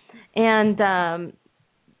week. And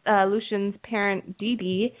Lucian's parent, Dee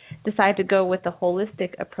Dee, decided to go with a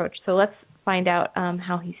holistic approach. So let's find out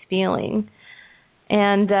how he's feeling.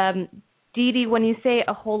 And Dee Dee, when you say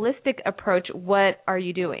a holistic approach, what are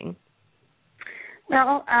you doing?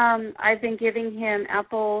 Well, I've been giving him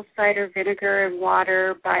apple cider vinegar and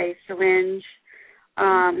water by syringe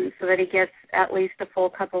so that he gets at least a full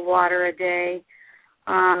cup of water a day.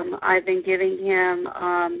 I've been giving him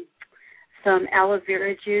some aloe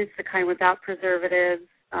vera juice, the kind without preservatives,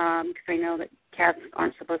 because I know that cats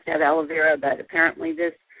aren't supposed to have aloe vera, but apparently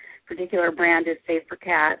this particular brand is safe for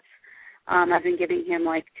cats. I've been giving him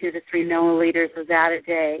like 2 to 3 milliliters of that a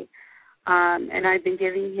day. And I've been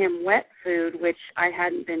giving him wet food, which I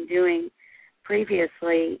hadn't been doing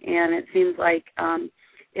previously, and it seems like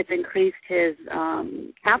it's increased his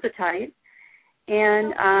appetite.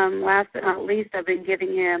 And last but not least, I've been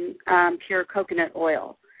giving him pure coconut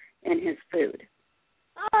oil in his food.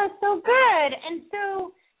 Oh, so good. And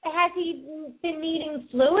so has he been needing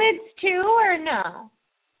fluids too, or no?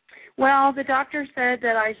 Well, the doctor said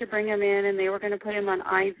that I should bring him in, and they were going to put him on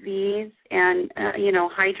IVs and,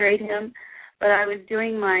 hydrate him. But I was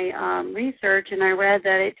doing my research, and I read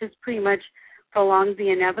that it just pretty much prolongs the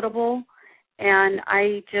inevitable. And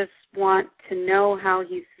I just want to know how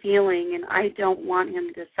he's feeling, and I don't want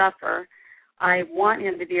him to suffer. I want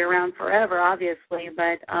him to be around forever, obviously,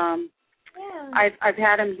 but I've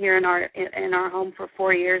had him here in our home for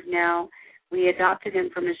 4 years now. We adopted him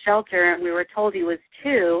from a shelter, and we were told he was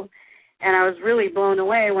 2. And I was really blown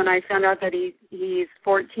away when I found out that he's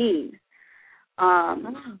 14. So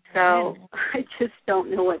I just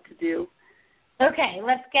don't know what to do. Okay,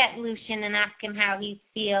 let's get Lucian and ask him how he's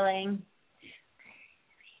feeling.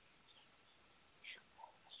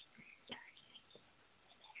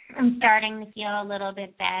 I'm starting to feel a little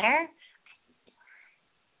bit better.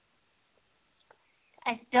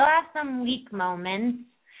 I still have some weak moments,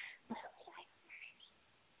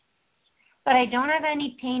 but I don't have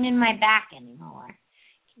any pain in my back anymore.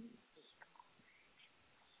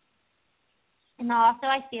 And also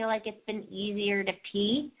I feel like it's been easier to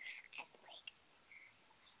pee.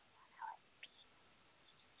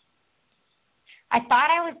 I thought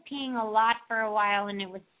I was peeing a lot for a while and it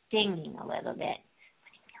was stinging a little bit.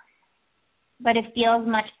 But it feels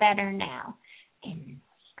much better now.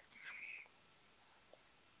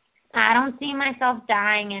 I don't see myself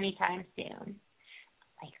dying anytime soon.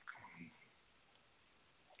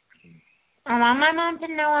 I want my mom to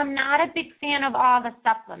know I'm not a big fan of all the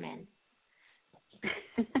supplements.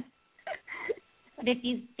 But if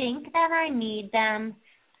you think that I need them,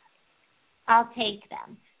 I'll take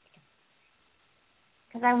them.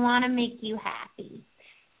 Because I want to make you happy.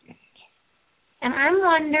 And I'm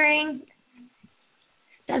wondering,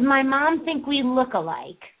 does my mom think we look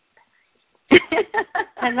alike? Because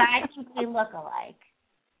I think we look alike.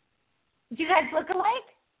 Do you guys look alike?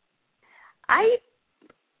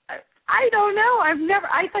 I don't know.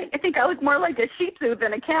 I think I look more like a Shih Tzu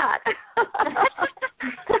than a cat.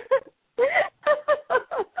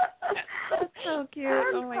 That's so cute.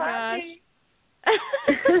 Oh my gosh.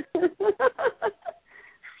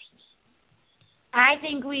 I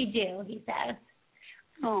think we do, he says.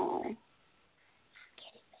 Oh.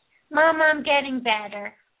 Mom, I'm getting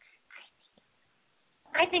better.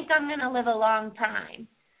 I think I'm going to live a long time.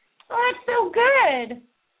 Oh, that's so good.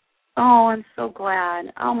 Oh, I'm so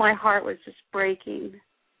glad. Oh, my heart was just breaking.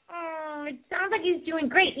 Oh, it sounds like he's doing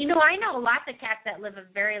great. You know, I know lots of cats that live a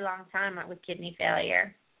very long time with kidney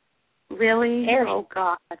failure. Really? Oh,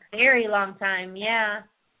 God. Very long time, yeah.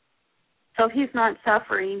 So he's not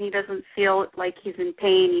suffering. He doesn't feel like he's in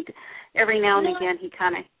pain. Every now and again he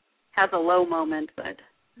kind of has a low moment, but...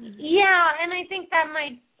 Yeah, and I think that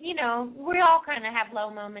might, we all kind of have low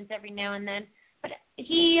moments every now and then. But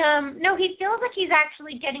he feels like he's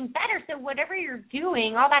actually getting better. So whatever you're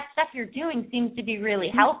doing, all that stuff you're doing seems to be really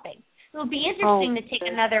helping. It'll be interesting to take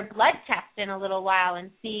another blood test in a little while and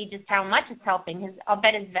see just how much it's helping. I'll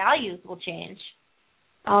bet his values will change.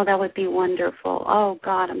 Oh, that would be wonderful. Oh,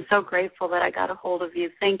 God, I'm so grateful that I got a hold of you.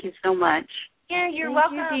 Thank you so much. Yeah, you're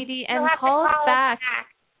welcome. Thank you, Dee Dee. And call us back.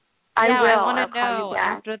 I will. I want to know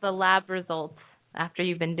after the lab results, after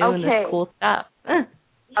you've been doing this cool stuff.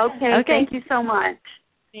 Okay, thank you so much.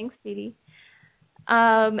 Thanks, Dee Dee.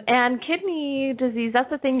 And kidney disease, that's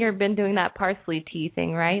the thing you've been doing, that parsley tea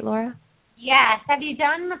thing, right, Laura? Yes. Have you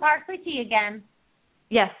done the parsley tea again?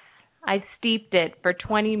 Yes. I steeped it for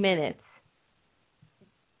 20 minutes.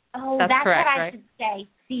 Oh, that's correct, what I should say,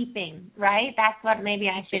 steeping, right? That's what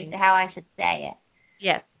how I should say it.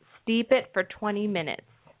 Yes, steep it for 20 minutes.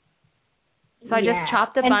 So I just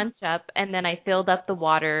chopped a bunch up, and then I filled up the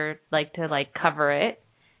water to cover it,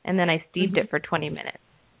 and then I steeped it for 20 minutes.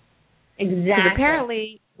 Exactly. Because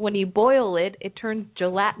apparently, when you boil it, it turns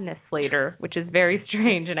gelatinous later, which is very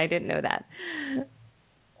strange, and I didn't know that.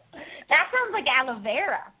 That sounds like aloe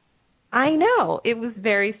vera. I know. It was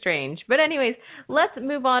very strange. But anyways, let's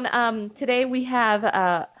move on. Today we have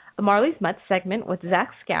a Marley's Mutt segment with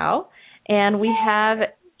Zach Scow, and we have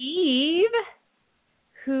Eve,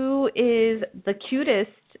 who is the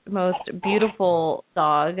cutest, most beautiful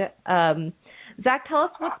dog. Zach, tell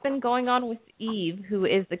us what's been going on with Eve, who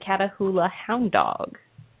is the Catahoula hound dog.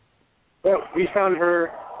 Well, we found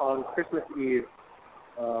her on Christmas Eve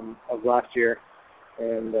of last year,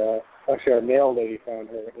 and actually our mail lady found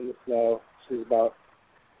her in the snow. She's about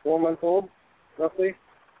 4 months old, roughly,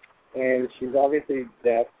 and she's obviously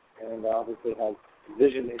deaf and obviously has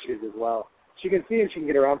vision issues as well. She can see and she can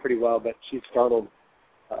get around pretty well, but she's startled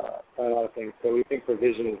by a lot of things, so we think her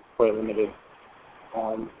vision is quite limited.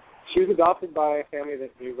 She was adopted by a family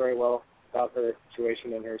that knew very well about her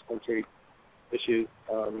situation and her sensory issues.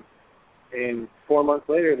 And 4 months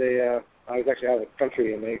later, I was actually out of the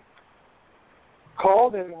country, and they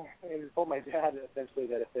called and told my dad essentially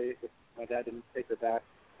that if my dad didn't take her back,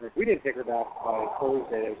 or if we didn't take her back by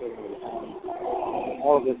Thursday, they were taking her to town.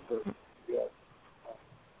 All of this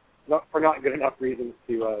for not good enough reasons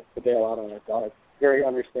to bail out on her dog. Very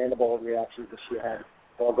understandable reactions that she had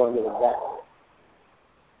while going to the vet.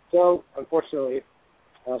 So, unfortunately,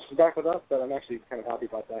 she's back with us, but I'm actually kind of happy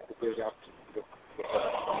about that because there's the opportunity to get her.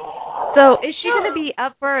 So, is she going to be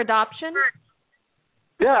up for adoption?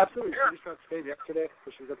 Yeah, absolutely. She just got spayed yesterday,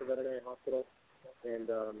 so she was at the veterinary hospital, and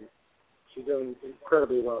she's doing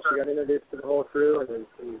incredibly well. She got introduced to the whole crew, and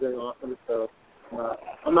is doing awesome, so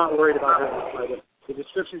I'm not worried about her. The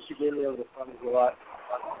description she gave me over the phone was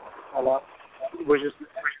a lot. It was just...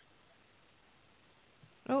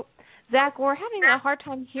 Oh, Zach, we're having a hard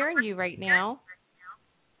time hearing you right now.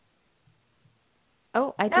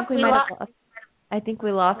 Oh, I think we lost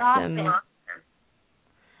him.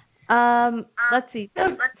 Let's see.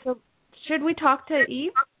 So should we talk to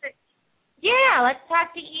Eve? Yeah, let's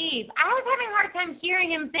talk to Eve. I was having a hard time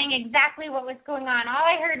hearing him saying exactly what was going on. All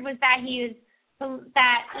I heard was that Eve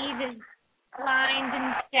is blind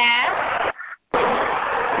and deaf.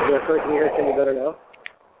 Yeah, so can you hear us any better now?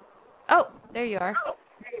 Oh, there you are.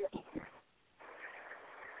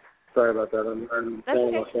 Sorry about that. I'm staying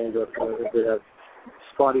in Los Angeles, so we have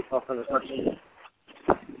spotty cell phone reception.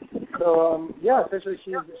 So, essentially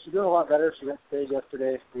she's doing a lot better. She got spayed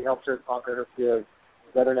yesterday. We helped her conquer her fear of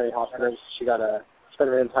veterinary hospitals. She got spent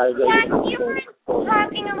her entire day. Yes, you were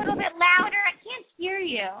talking a little bit louder. I can't hear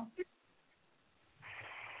you.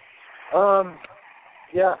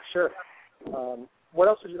 Yeah, sure. What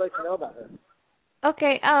else would you like to know about her?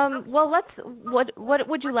 Okay, well, what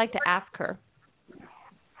would you like to ask her?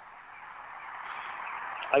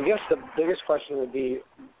 I guess the biggest question would be,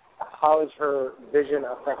 how is her vision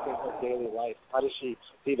affecting her daily life? How does she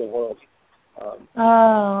see the world?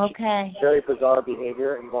 Okay. Very bizarre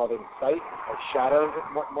behavior involving sight, or shadows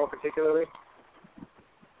more particularly.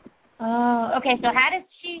 Oh, okay. So how does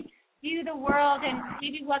she view the world, and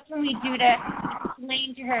maybe what can we do to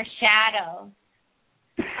explain to her shadows?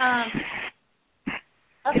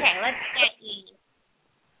 Okay, let's get Eve.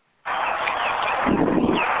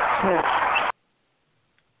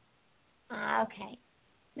 Okay.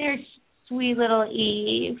 There's sweet little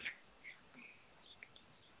Eve.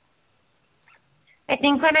 I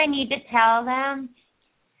think what I need to tell them,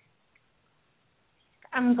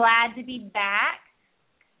 I'm glad to be back.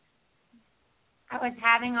 I was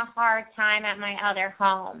having a hard time at my other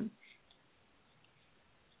home.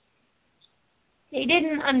 They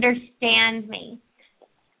didn't understand me.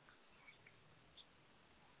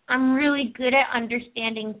 I'm really good at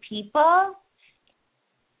understanding people.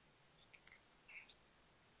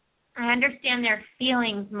 I understand their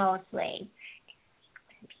feelings mostly.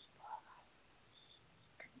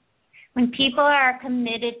 When people are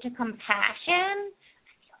committed to compassion,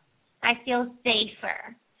 I feel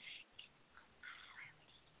safer.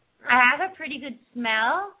 I have a pretty good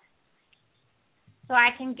smell, so I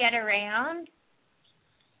can get around.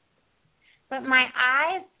 But my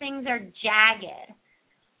eyes, things are jagged.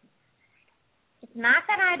 It's not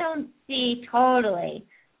that I don't see totally.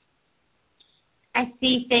 I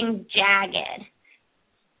see things jagged.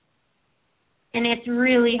 And it's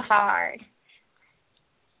really hard.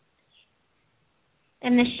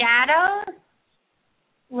 And the shadows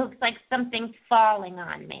looks like something's falling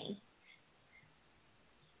on me.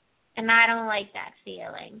 And I don't like that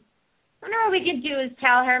feeling. wonder what we could do is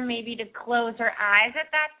tell her maybe to close her eyes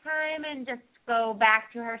at that time and just go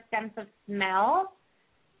back to her sense of smell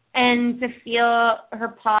and to feel her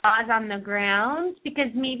paws on the ground,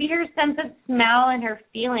 because maybe her sense of smell and her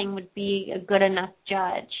feeling would be a good enough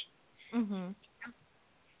judge. Mm-hmm.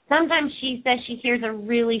 Sometimes she says she hears a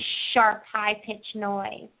really sharp, high-pitched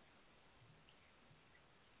noise,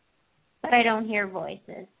 but I don't hear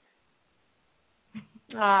voices.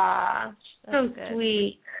 Ah, so good.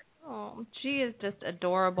 sweet. Oh, she is just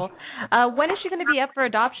adorable. When is she going to be up for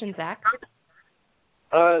adoption, Zach?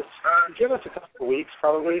 Give us a couple of weeks,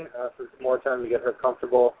 probably, for more time to get her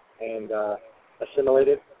comfortable and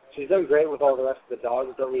assimilated. She's done great with all the rest of the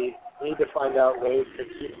dogs, but we need to find out ways to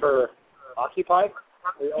keep her occupied.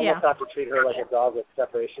 We almost have to treat her like a dog with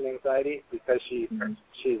separation anxiety, because she's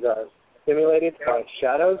stimulated by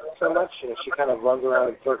shadows so much, and she kind of runs around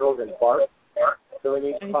in circles and barks. So we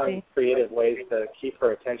need to find creative ways to keep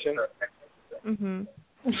her attention. Mm-hmm.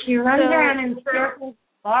 She runs around in circles,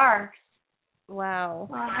 barks. Wow.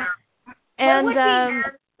 And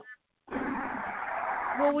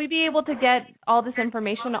will we be able to get all this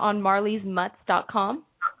information on marliesmutts.com?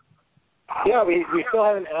 Yeah, we still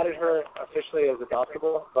haven't added her officially as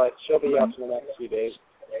adoptable, but she'll be up in the next few days,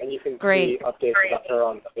 and you can see updates about her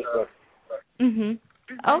on Facebook. Mm-hmm.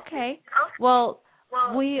 Okay. Well,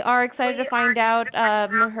 we are excited to find out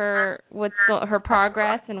her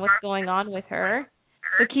progress and what's going on with her.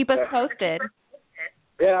 So keep us posted.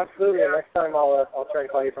 Yeah, absolutely. And next time I'll try and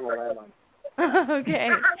call you from a landline. Okay.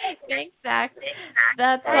 Thanks, Zach.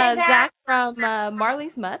 That's Zach from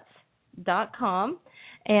marliesmutts.com.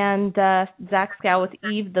 And Zach Scow with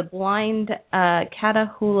Eve, the blind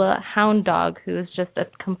Catahoula hound dog, who is just a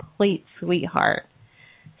complete sweetheart.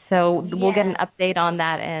 So we'll get an update on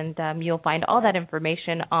that, and you'll find all that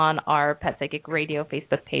information on our Pet Psychic Radio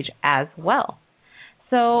Facebook page as well.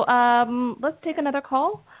 So let's take another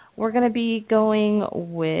call. We're going to be going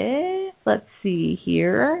with, let's see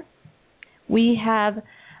here. We have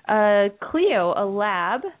Cleo, a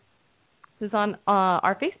lab, who's on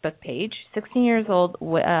our Facebook page, 16 years old,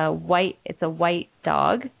 white. It's a white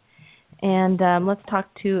dog. And let's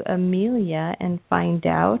talk to Amelia and find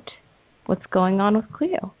out what's going on with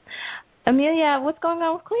Cleo. Amelia, what's going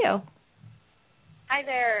on with Cleo? Hi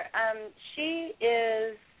there. She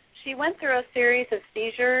went through a series of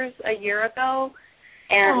seizures a year ago,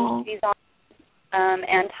 and she's on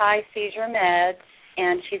anti-seizure meds,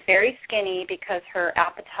 and she's very skinny because her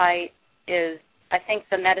appetite is, I think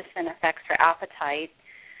the medicine affects her appetite.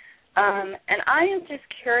 And I am just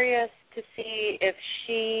curious to see if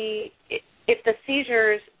the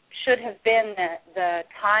seizures should have been the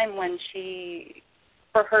time when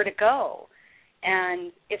for her to go,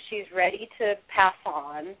 and if she's ready to pass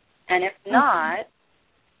on, and if not,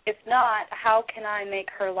 how can I make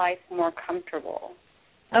her life more comfortable?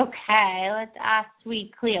 Okay, let's ask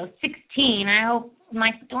sweet Cleo. 16. I hope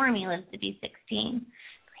my Stormy lives to be 16.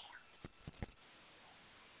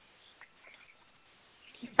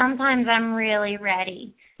 Sometimes I'm really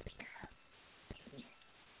ready.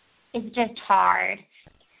 It's just hard.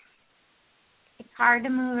 It's hard to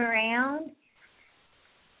move around,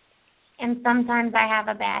 and sometimes I have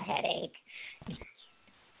a bad headache.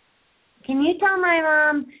 Can you tell my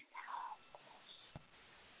mom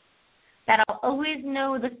that I'll always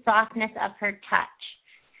know the softness of her touch?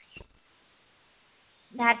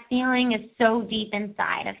 That feeling is so deep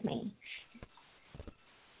inside of me.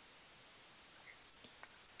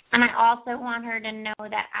 And I also want her to know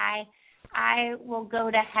that I will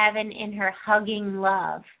go to heaven in her hugging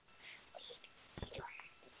love.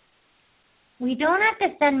 We don't have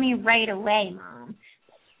to send me right away, Mom.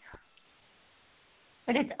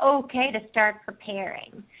 But it's okay to start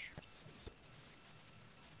preparing.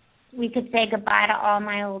 We could say goodbye to all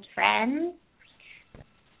my old friends.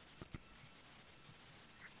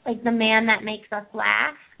 Like the man that makes us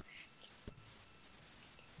laugh.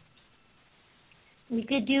 We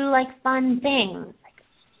could do like fun things.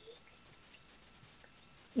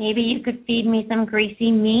 Maybe you could feed me some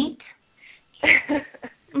greasy meat.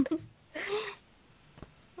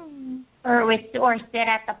 or sit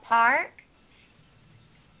at the park.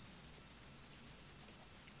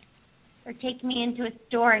 Or take me into a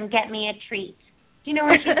store and get me a treat. Do you know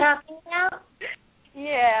what she's talking about?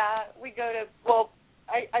 Yeah, we go to,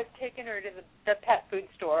 I've taken her to the pet food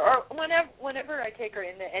store. Or whenever I take her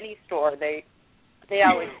into any store, they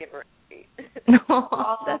always give her a treat.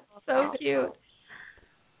 Oh, that's so cute.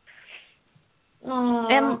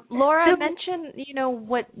 And Laura mentioned,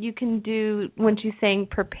 what you can do when she's saying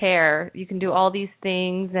prepare. You can do all these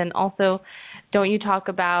things, and also don't you talk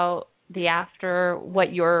about the after,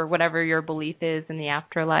 whatever your belief is in the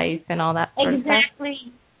afterlife and all that sort of stuff?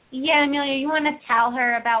 Exactly. Yeah, Amelia, you want to tell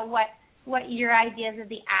her about what your ideas of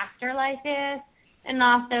the afterlife is, and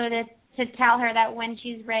also to tell her that when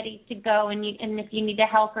she's ready to go, and if you need to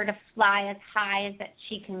help her to fly as high as that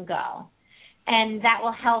she can go. And that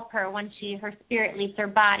will help her when her spirit leaves her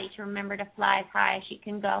body to remember to fly as high as she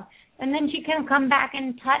can go. And then she can come back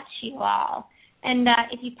and touch you all. And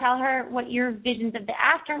if you tell her what your visions of the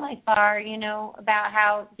afterlife are, about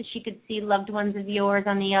how she could see loved ones of yours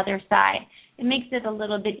on the other side, it makes it a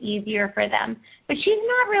little bit easier for them. But she's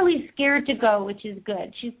not really scared to go, which is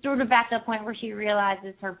good. She's sort of at the point where she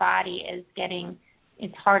realizes her body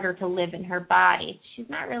it's harder to live in her body. She's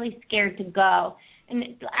not really scared to go. And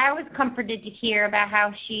I was comforted to hear about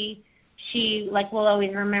how she will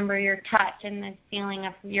always remember your touch and the feeling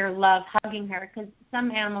of your love hugging her, because some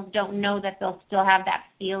animals don't know that they'll still have that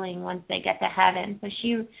feeling once they get to heaven. So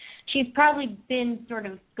she's probably been sort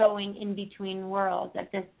of going in between worlds at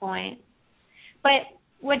this point. But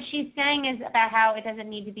what she's saying is about how it doesn't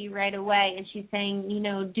need to be right away, and she's saying,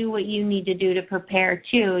 do what you need to do to prepare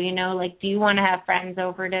too. Do you want to have friends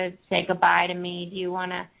over to say goodbye to me? Do you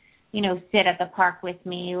want to sit at the park with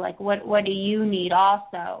me? What do you need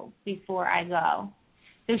also before I go?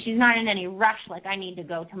 So she's not in any rush, I need to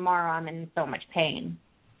go tomorrow, I'm in so much pain.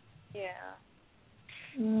 Yeah.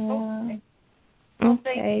 Okay. Well,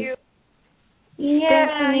 thank you. Yeah,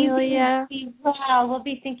 thanks, Amelia. We'll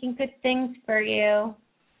be thinking good things for you.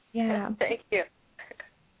 Yeah. Thank you.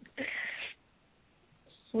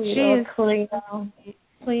 Sweet old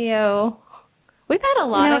Cleo. We've had a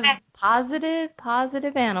lot of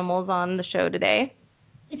positive animals on the show today.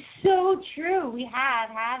 It's so true. We have,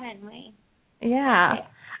 haven't we? Yeah.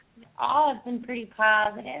 All have been pretty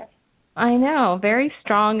positive. I know. Very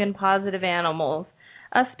strong and positive animals.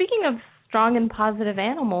 Speaking of strong and positive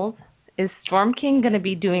animals, is Storm King going to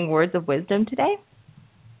be doing words of wisdom today?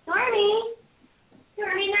 Stormy,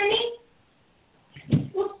 honey.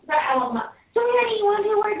 Oops, Stormy, honey, you want to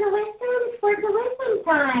do words of wisdom? It's words of wisdom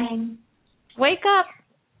time. Wake up.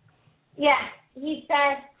 Yeah, he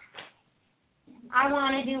says, I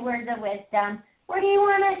want to do words of wisdom. What do you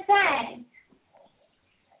want to say?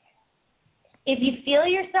 If you feel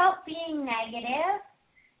yourself being negative,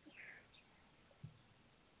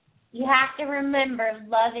 you have to remember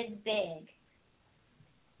love is big.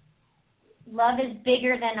 Love is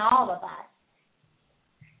bigger than all of us.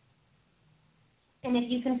 And if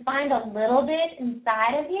you can find a little bit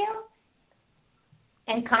inside of you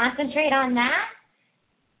and concentrate on that,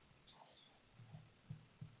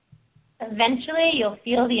 eventually you'll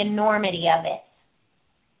feel the enormity of it.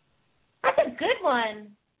 That's a good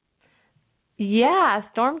one. Yeah,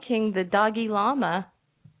 Storm King, the doggy llama.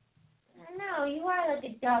 I know, you are like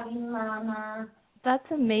a doggy llama.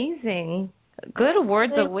 That's amazing. Good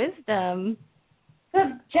words of wisdom.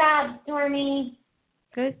 Good job, Stormy.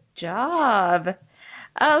 Good job.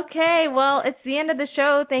 Okay, well, it's the end of the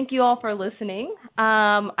show. Thank you all for listening.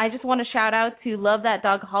 I just want to shout out to Love That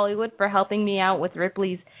Dog Hollywood for helping me out with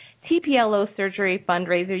Ripley's TPLO surgery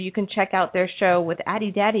fundraiser. You can check out their show with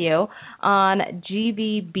Addie Daddio on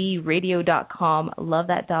gvbradio.com. Love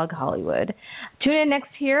That Dog Hollywood. Tune in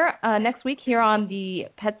next week here on the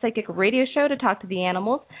Pet Psychic Radio Show to talk to the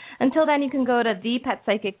animals. Until then, you can go to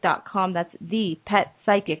thepetpsychic.com. That's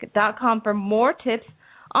thepetpsychic.com for more tips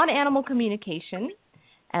on animal communication,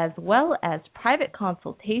 as well as private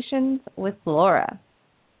consultations with Laura.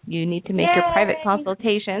 You need to make your private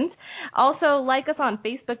consultations. Also, like us on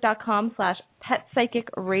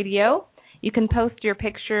Facebook.com/PetPsychicRadio. You can post your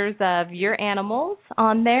pictures of your animals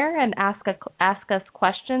on there and ask us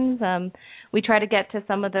questions. We try to get to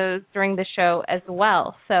some of those during the show as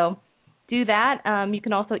well. So do that. You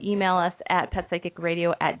can also email us at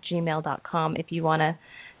petpsychicradio@gmail.com if you want to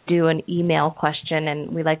do an email question,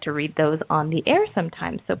 and we like to read those on the air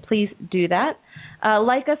sometimes. So please do that.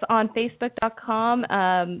 Like us on Facebook.com,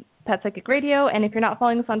 Pet Psychic Radio, and if you're not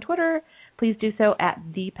following us on Twitter, please do so at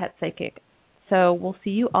The Pet Psychic. So we'll see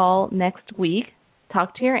you all next week.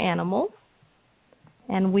 Talk to your animals,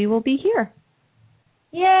 and we will be here.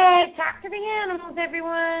 Yay! Talk to the animals,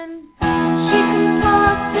 everyone. She can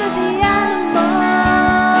talk to